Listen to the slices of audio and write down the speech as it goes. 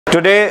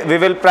Today we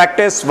will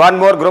practice one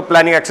more group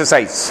planning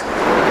exercise.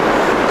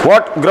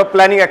 What group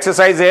planning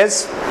exercise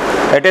is?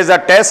 It is a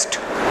test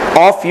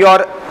of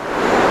your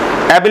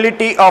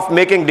ability of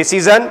making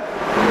decision,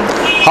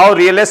 how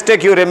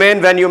realistic you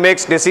remain when you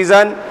make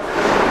decision,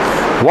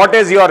 what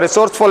is your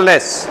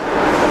resourcefulness,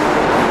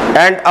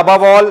 and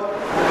above all,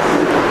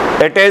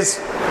 it is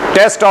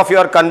test of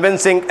your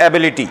convincing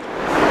ability.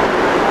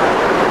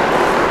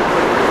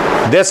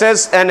 This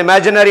is an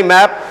imaginary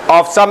map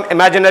of some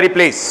imaginary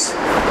place.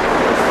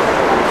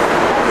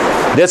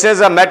 This is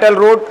a metal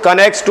route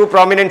connects two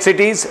prominent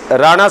cities,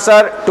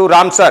 Ranasar to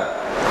Ramsar.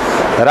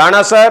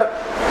 Ranasar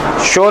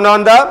shown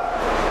on the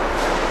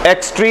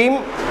extreme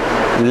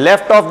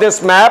left of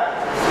this map,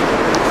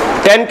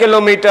 10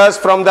 kilometers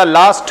from the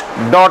last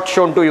dot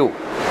shown to you.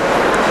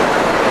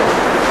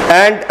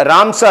 And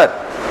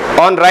Ramsar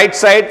on right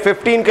side,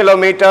 15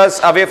 kilometers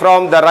away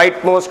from the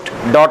rightmost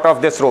dot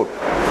of this road.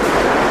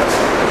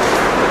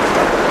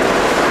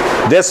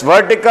 This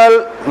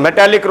vertical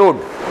metallic road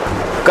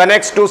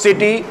connects two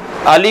cities,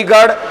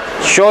 Allahabad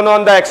shown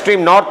on the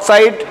extreme north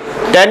side,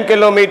 10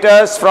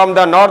 kilometers from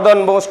the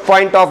northernmost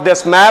point of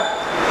this map,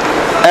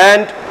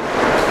 and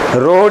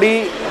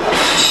Rohdi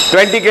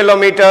 20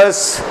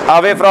 kilometers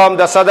away from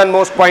the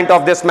southernmost point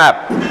of this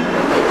map.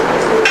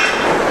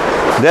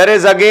 There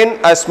is again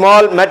a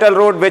small metal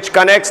road which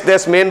connects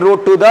this main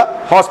route to the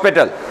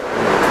hospital.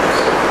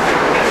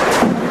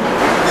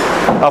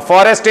 A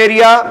forest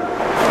area,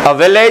 a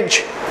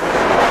village,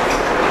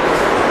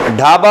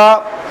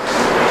 dhaba,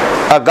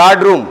 a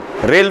guard room,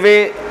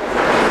 railway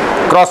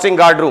crossing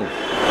guard room.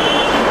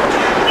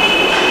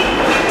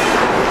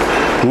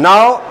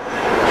 Now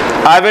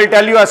I will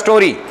tell you a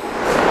story.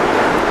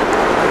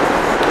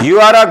 You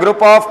are a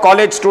group of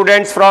college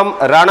students from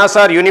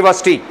Ranasar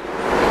University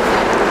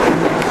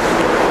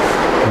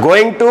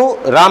going to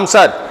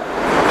Ramsar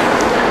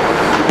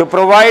to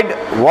provide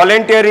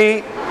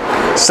voluntary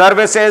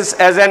services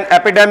as an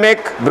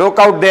epidemic broke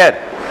out there.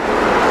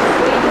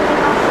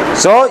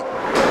 So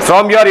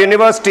from your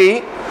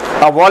university,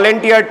 a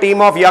volunteer team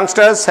of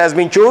youngsters has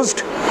been chosen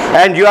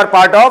and you are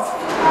part of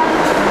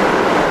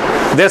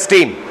this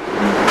team.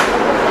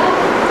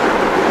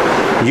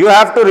 You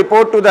have to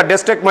report to the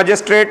district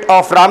magistrate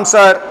of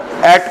Ramsar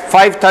at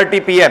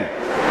 5:30 p.m.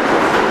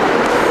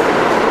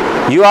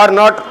 You are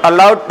not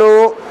allowed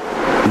to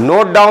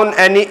note down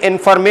any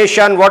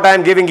information what I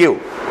am giving you.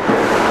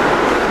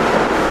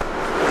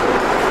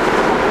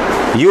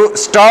 You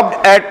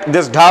stopped at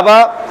this dhaba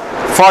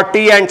for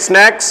tea and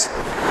snacks.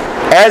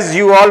 As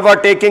you all were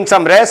taking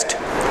some rest,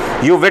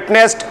 you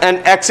witnessed an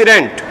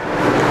accident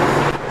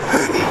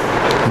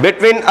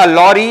between a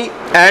lorry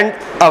and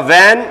a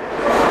van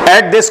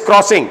at this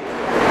crossing.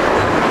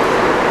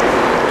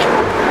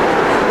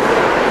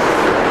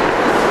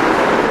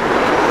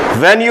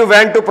 When you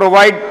went to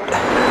provide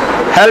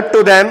help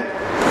to them,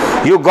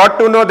 you got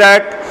to know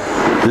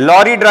that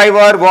lorry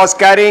driver was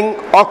carrying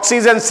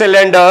oxygen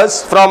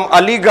cylinders from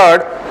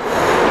Allahabad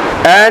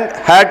and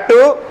had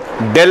to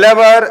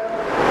deliver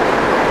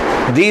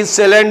these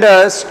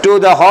cylinders to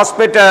the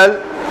hospital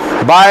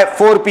by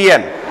 4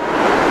 p.m.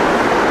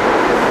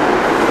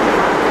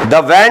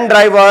 The van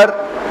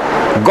driver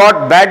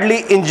got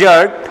badly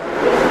injured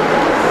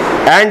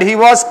and he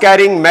was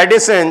carrying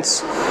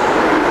medicines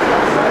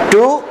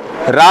to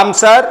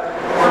Ramsar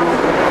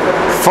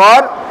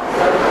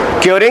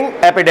for curing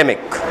epidemic.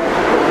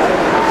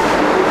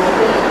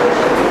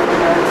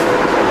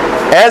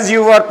 As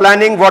you were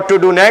planning what to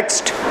do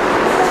next,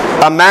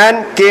 a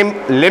man came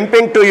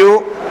limping to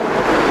you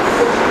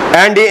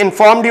and he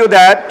informed you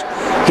that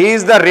he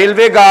is the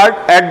railway guard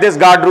at this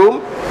guard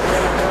room.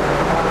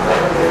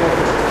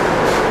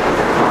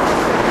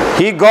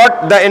 He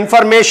got the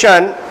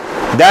information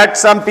that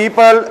some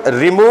people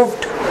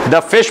removed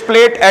the fish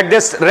plate at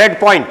this red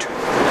point.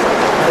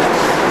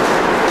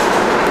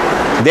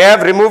 They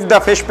have removed the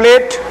fish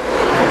plate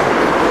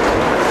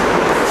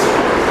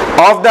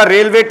of the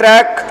railway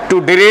track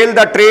to derail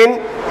the train.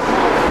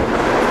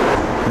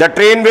 The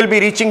train will be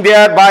reaching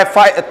there by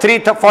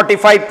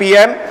 3:45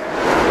 p.m.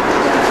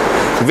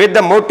 with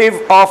the motive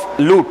of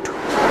loot.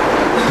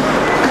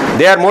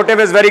 Their motive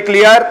is very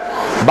clear.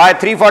 By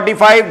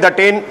 3:45 the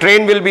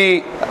train will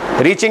be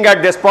reaching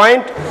at this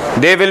point.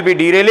 They will be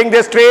derailing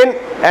this train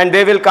and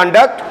they will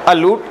conduct a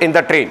loot in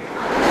the train.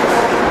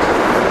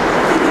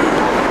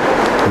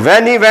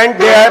 When he went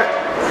there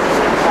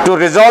to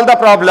resolve the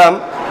problem,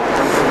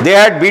 they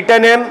had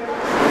beaten him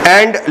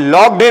and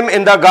locked him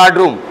in the guard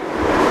room.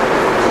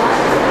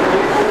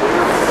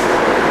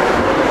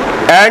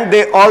 And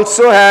they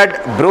also had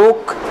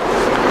broke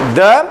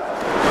the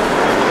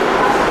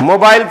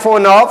mobile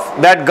phone of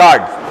that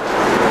guard.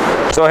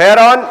 So here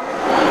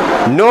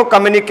on, no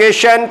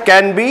communication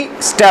can be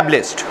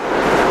established.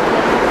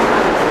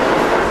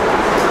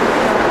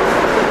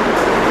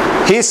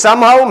 He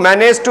somehow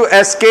managed to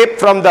escape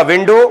from the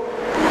window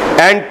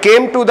and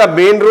came to the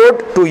main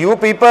road to you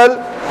people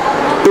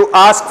to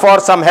ask for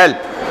some help.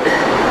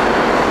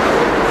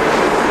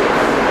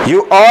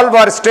 You all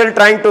were still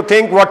trying to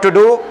think what to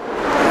do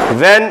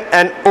when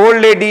an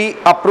old lady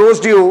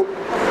approached you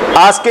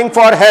asking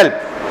for help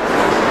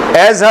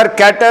as her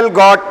cattle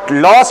got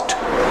lost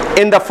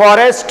in the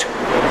forest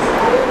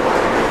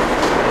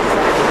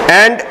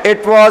and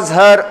it was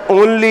her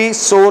only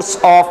source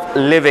of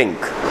living.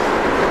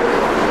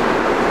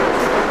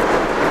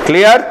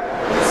 Clear?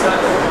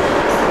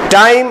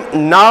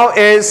 Time now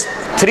is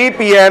 3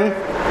 p.m.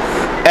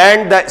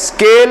 and the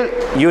scale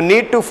you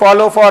need to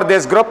follow for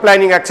this group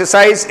planning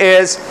exercise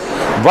is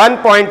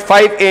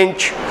 1.5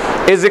 inch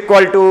is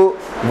equal to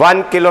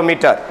 1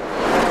 kilometer.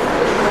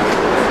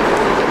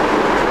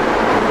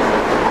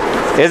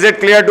 Is it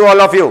clear to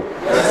all of you?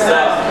 Yes,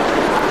 sir.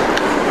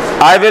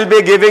 I will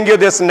be giving you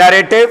this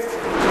narrative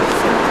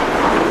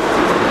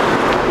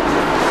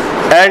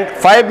and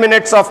 5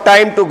 minutes of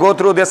time to go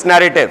through this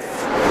narrative.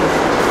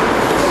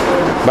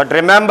 But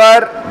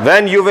remember,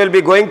 when you will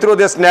be going through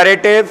this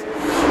narrative,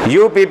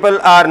 you people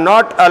are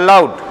not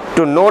allowed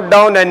to note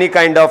down any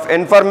kind of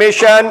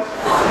information.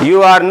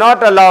 You are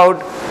not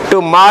allowed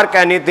to mark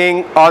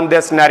anything on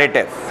this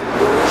narrative.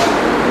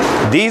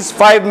 These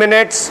 5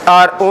 minutes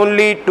are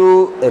only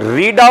to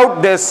read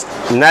out this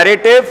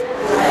narrative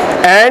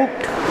and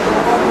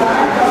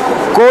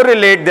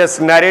correlate this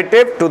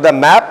narrative to the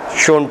map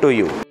shown to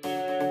you.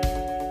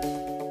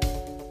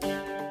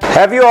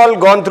 Have you all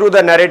gone through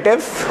the narrative?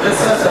 Yes,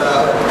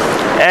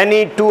 sir.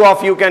 Any two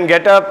of you can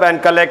get up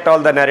and collect all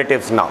the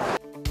narratives now.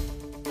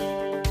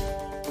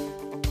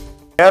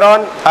 Here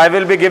on, I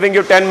will be giving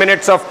you 10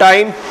 minutes of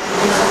time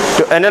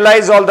to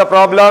analyze all the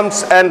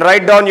problems and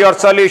write down your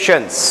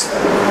solutions.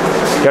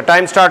 Your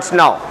time starts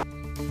now.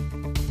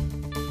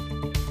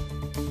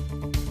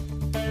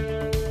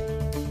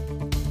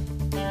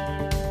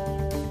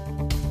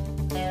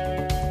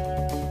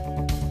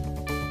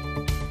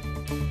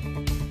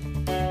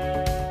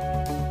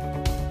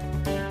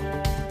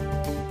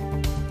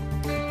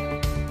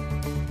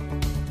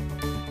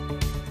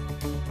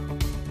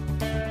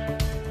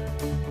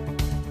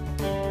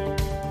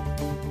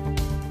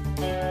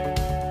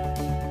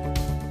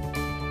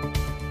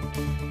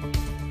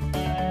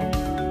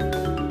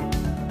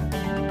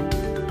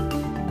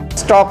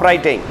 Stop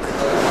writing.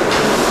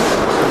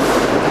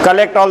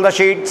 Collect all the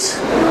sheets.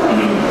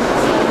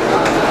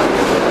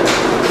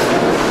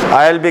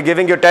 I will be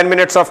giving you 10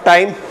 minutes of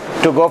time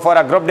to go for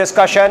a group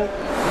discussion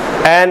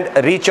and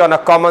reach on a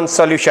common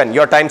solution.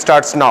 Your time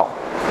starts now.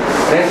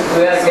 Friends,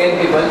 we are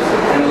 10 people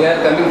and we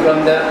are coming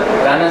from the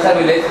Ranasa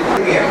village.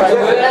 So we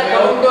are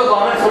coming to a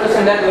common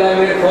solution that we have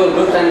made 4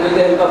 groups and with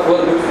the help of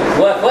 4 groups.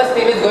 Our first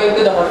team is going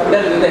to the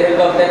hospital with the help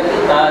of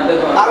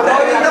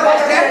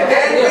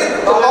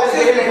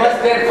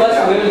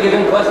first we will give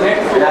him first aid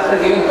and after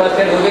giving first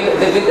aid we will,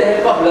 with the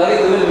help of lorry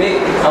we will make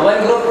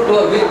one group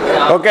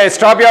to Okay,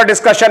 stop your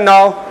discussion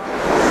now.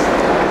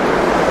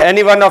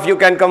 Any one of you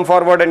can come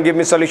forward and give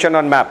me solution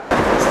on map.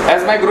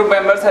 As my group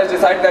members has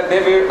decided that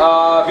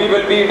we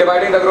will be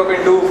dividing the group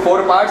into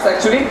 4 parts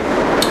actually.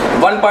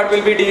 One part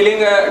will be dealing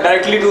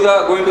directly to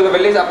the going to the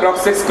village, approx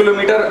 6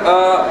 kilometer.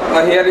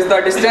 Here is the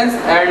distance,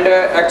 and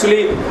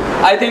actually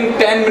I think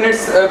 10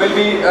 minutes will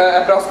be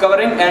approx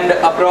covering, and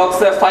approx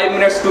 5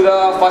 minutes to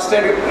the first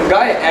aid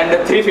guy, and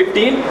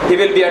 3:15 he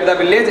will be at the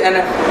village, and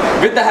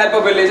with the help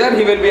of villager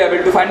he will be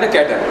able to find the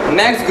cattle.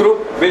 Next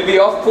group will be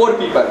of 4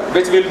 people,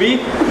 which will be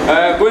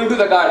going to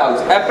the guard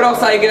house.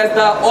 Approx I guess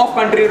the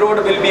off-country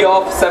road will be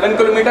of 7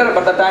 kilometer,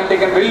 but the time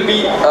taken will be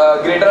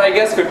greater I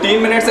guess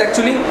 15 minutes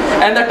actually,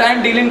 and the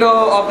time dealing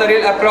of the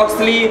rail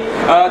approximately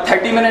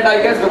 30 minutes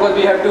I guess, because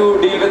we have to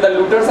deal with the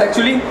looters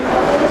actually.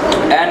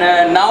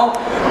 And now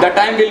the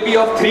time will be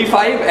of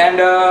 3:05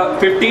 and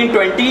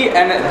 15:20,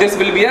 and this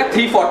will be a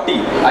 3:40.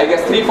 I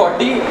guess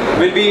 3:40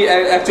 will be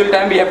actual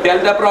time we have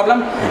dealt the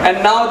problem.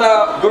 And now the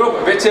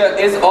group which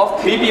is of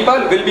 3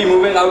 people will be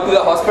moving out to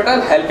the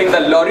hospital, helping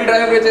the lorry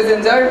driver which is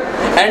injured,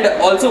 and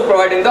also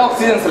providing the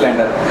oxygen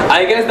cylinder.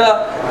 I guess the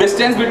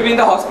distance between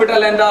the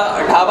hospital and the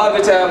dhaba,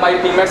 which my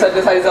teammates have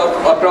decided, is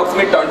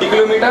approximately 20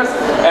 kilometers,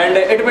 and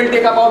it will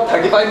take about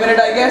 35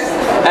 minutes I guess.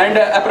 And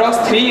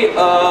approx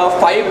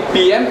 3:05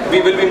 p.m.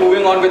 we will be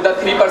moving on with the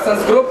 3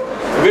 persons group.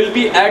 Will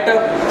be at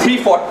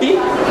 3:40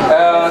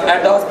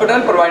 at the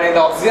hospital providing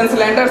the oxygen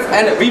cylinders,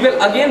 and we will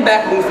again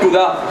back move to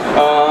the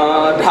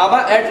dhaba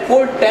at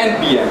 4:10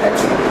 p.m.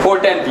 actually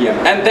 4:10 p.m.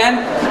 and then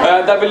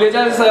the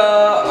villagers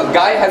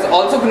guy has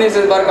also finished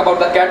his work about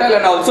the cattle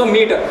and also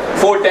meet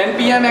 4:10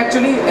 p.m.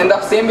 actually in the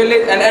same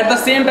village, and at the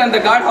same time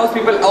the guard house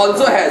people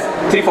also has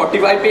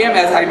 3:45 p.m.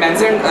 as I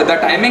mentioned the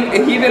timing.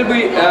 He will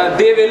be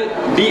they will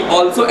be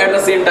also at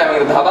the same time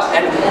in the dhaba,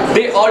 and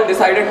they all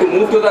decided to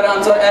move to the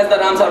Ramsar, as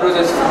the Ramsar road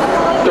is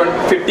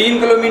 15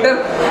 kilometer,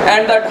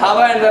 and the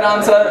dhaba and the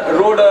Ramsar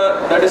road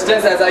the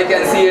distance as I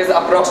can see is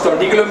approx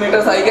 20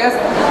 kilometers I guess.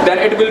 Then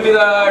it will be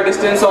the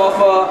distance of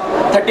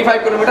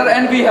 35 kilometer,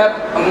 and we have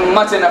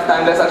much enough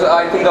time. There's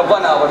I think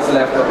 1 hour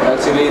left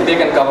actually. They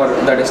can cover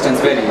the distance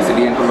very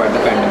easily and provide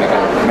the pandemic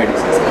and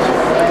medicines.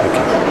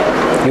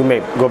 Okay. You may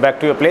go back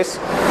to your place.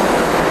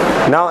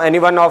 Now any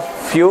one of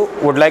you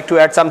would like to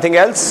add something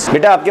else?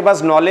 बेटा आपके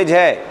पास knowledge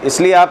है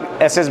इसलिए आप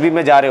SSB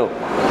में जा रहे हो.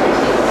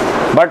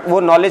 But वो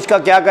नॉलेज का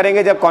क्या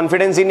करेंगे जब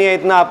कॉन्फिडेंस ही नहीं है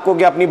इतना आपको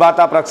कि अपनी बात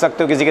आप रख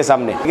सकते हो किसी के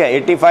सामने, ठीक है।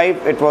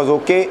 85 इट वाज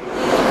ओके,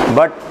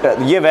 बट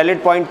ये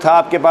वैलिड पॉइंट था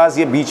आपके पास,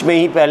 ये बीच में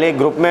ही पहले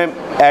ग्रुप में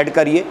ऐड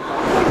करिए,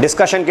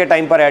 डिस्कशन के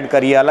टाइम पर ऐड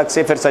करिए, अलग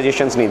से फिर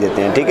सजेशंस नहीं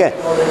देते हैं, ठीक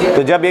है।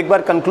 तो जब एक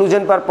बार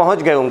कंक्लूजन पर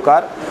पहुंच गए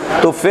ओंकार,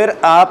 तो फिर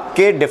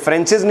आपके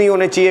डिफरेंसेस नहीं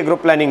होने चाहिए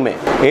ग्रुप प्लानिंग में।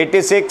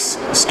 86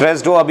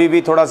 स्ट्रेस्ड हो अभी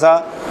भी थोड़ा सा,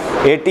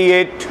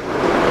 88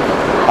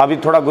 अभी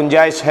थोड़ा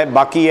गुंजाइश है,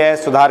 बाकी है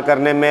सुधार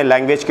करने में,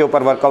 लैंग्वेज के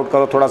ऊपर वर्कआउट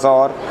करो थोड़ा सा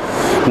और।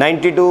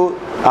 92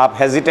 आप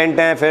हेजिटेंट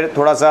हैं, फिर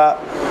थोड़ा सा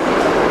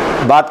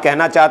बात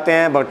कहना चाहते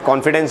हैं बट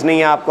कॉन्फिडेंस नहीं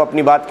है आपको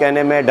अपनी बात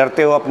कहने में,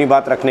 डरते हो अपनी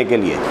बात रखने के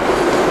लिए।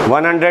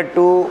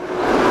 102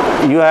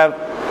 you have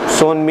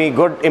shown me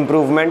good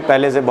improvement,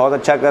 पहले से बहुत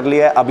अच्छा कर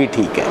लिया है, अभी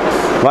ठीक है।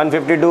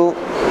 152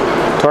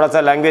 थोड़ा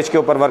सा लैंग्वेज के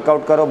ऊपर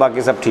वर्कआउट करो,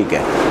 बाकी सब ठीक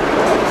है,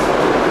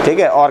 ठीक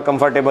है, और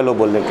कंफर्टेबल हो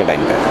बोलने के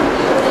टाइम पे।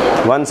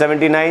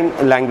 179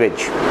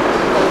 लैंग्वेज,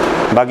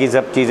 बाकी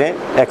सब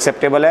चीज़ें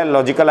एक्सेप्टेबल है,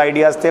 लॉजिकल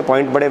आइडियाज़ थे,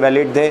 पॉइंट बड़े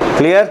वैलिड थे,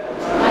 क्लियर,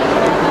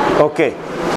 ओके।